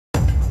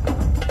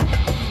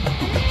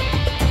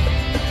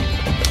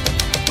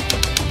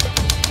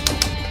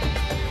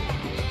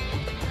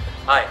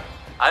Hi,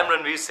 I'm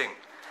Ranveer Singh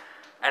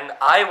and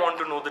I want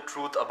to know the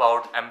truth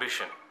about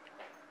ambition.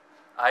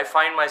 I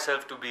find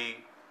myself to be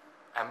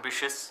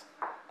ambitious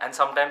and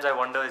sometimes I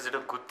wonder, is it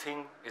a good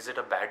thing? Is it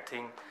a bad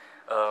thing?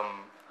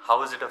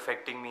 How is it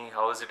affecting me?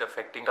 How is it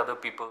affecting other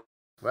people?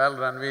 Well,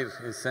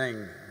 Ranveer is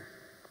saying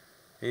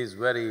he's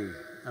very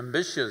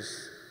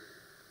ambitious,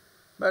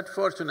 but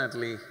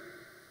fortunately,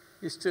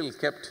 he still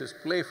kept his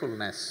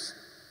playfulness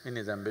in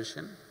his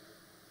ambition,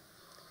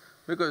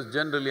 because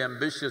generally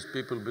ambitious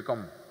people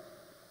become…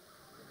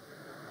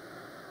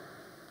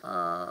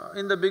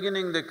 in the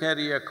beginning they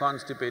carry a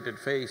constipated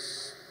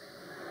face.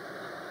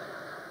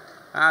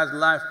 As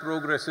life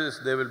progresses,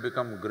 they will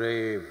become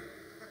grave,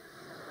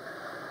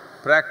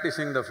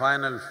 practicing the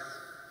final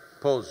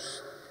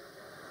pose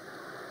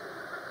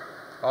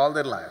all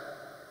their life.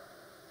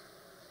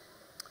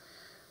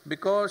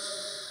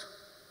 Because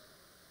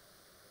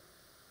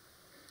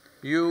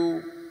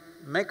you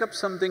make up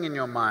something in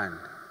your mind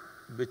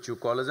which you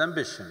call as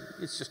ambition,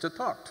 it's just a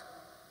thought.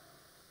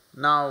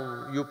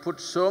 Now you put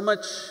so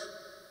much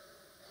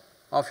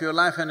of your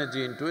life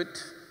energy into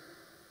it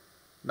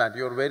that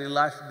your very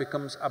life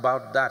becomes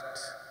about that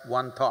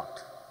one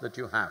thought that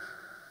you have.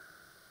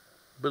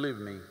 Believe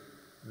me,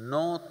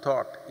 no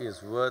thought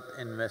is worth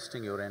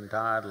investing your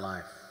entire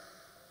life,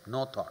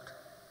 no thought.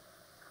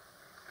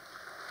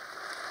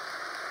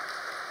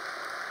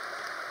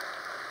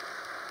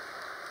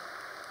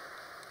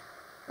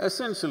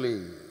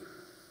 Essentially,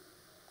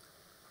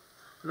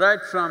 right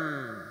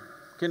from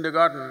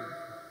kindergarten,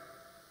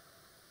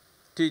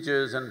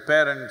 teachers and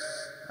parents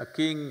are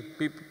keying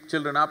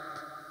children up.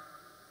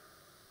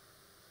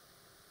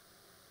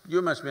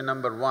 You must be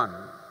number one,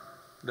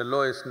 the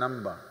lowest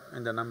number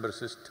in the number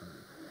system.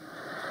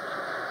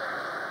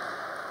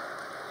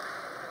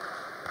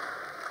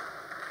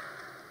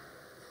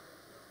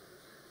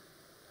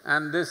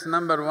 And this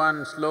number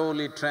one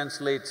slowly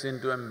translates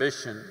into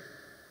ambition.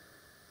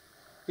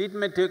 It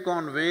may take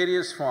on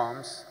various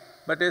forms,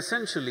 but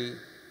essentially,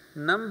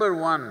 number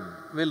one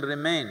will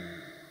remain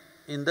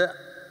in the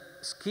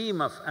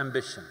scheme of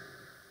ambition.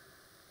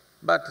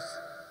 But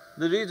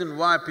the reason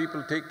why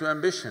people take to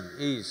ambition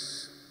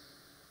is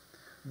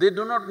they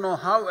do not know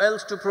how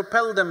else to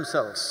propel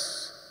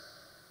themselves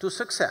to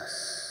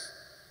success.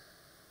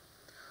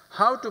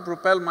 How to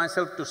propel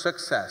myself to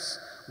success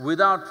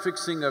without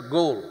fixing a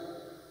goal?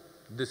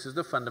 This is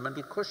the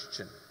fundamental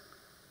question.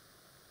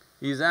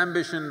 Is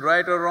ambition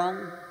right or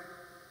wrong?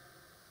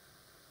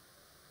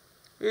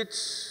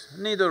 It's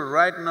neither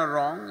right nor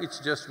wrong, it's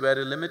just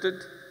very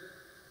limited.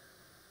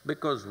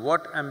 Because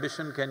what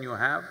ambition can you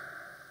have?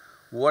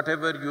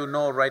 Whatever you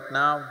know right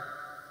now,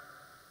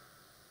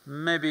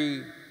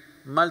 maybe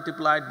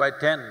multiplied by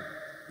 10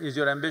 is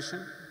your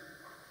ambition.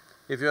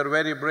 If you're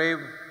very brave,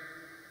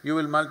 you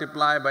will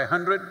multiply by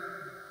 100.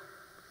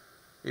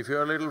 If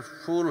you're a little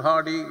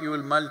foolhardy, you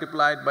will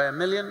multiply it by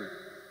 1,000,000.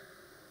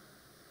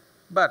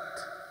 But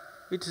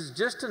it is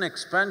just an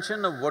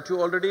expansion of what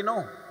you already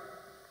know.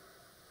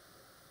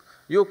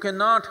 You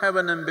cannot have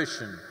an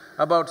ambition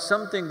about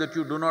something that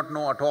you do not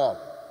know at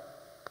all.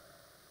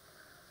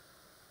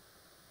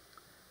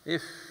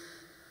 If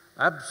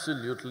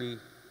absolutely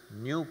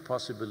new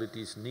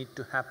possibilities need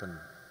to happen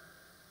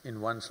in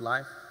one's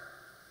life,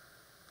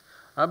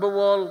 above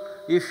all,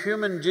 if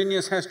human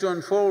genius has to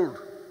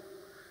unfold,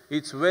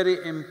 it's very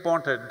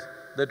important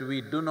that we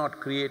do not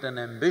create an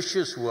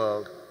ambitious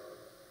world,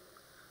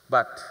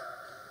 but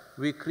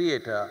we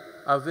create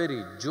a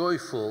very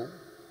joyful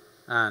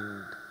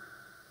and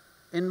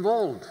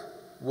involved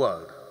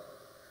world.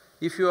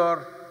 If you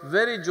are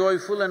very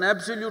joyful and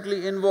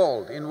absolutely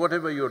involved in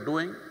whatever you're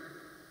doing,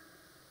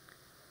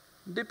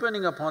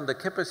 depending upon the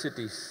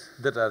capacities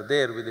that are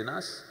there within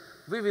us,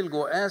 we will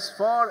go as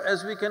far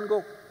as we can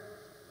go.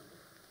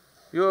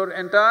 Your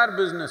entire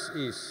business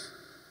is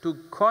to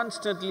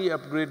constantly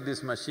upgrade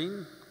this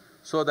machine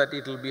so that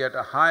it will be at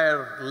a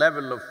higher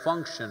level of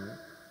function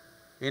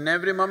in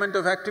every moment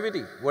of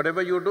activity,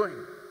 whatever you're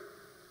doing.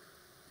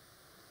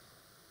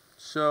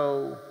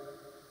 So,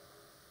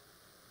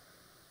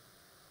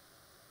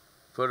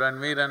 for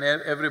Ranveer and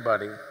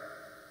everybody,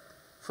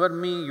 for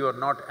me, you're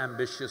not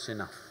ambitious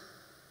enough.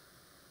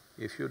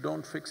 If you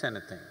don't fix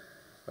anything,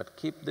 but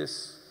keep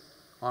this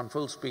on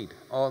full speed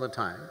all the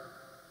time,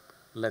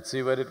 let's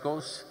see where it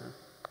goes.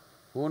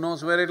 Who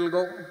knows where it'll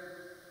go?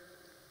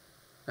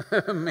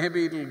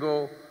 Maybe it'll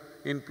go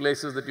in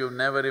places that you've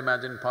never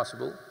imagined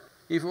possible.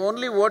 If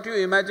only what you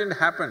imagined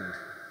happened,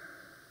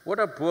 what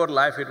a poor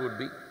life it would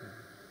be.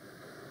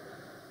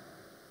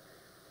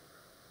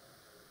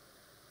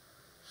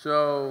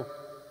 So,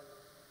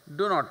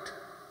 do not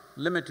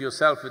limit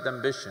yourself with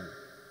ambition,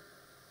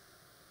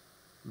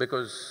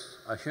 because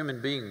a human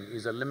being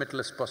is a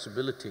limitless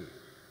possibility.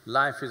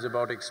 Life is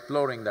about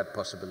exploring that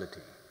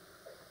possibility.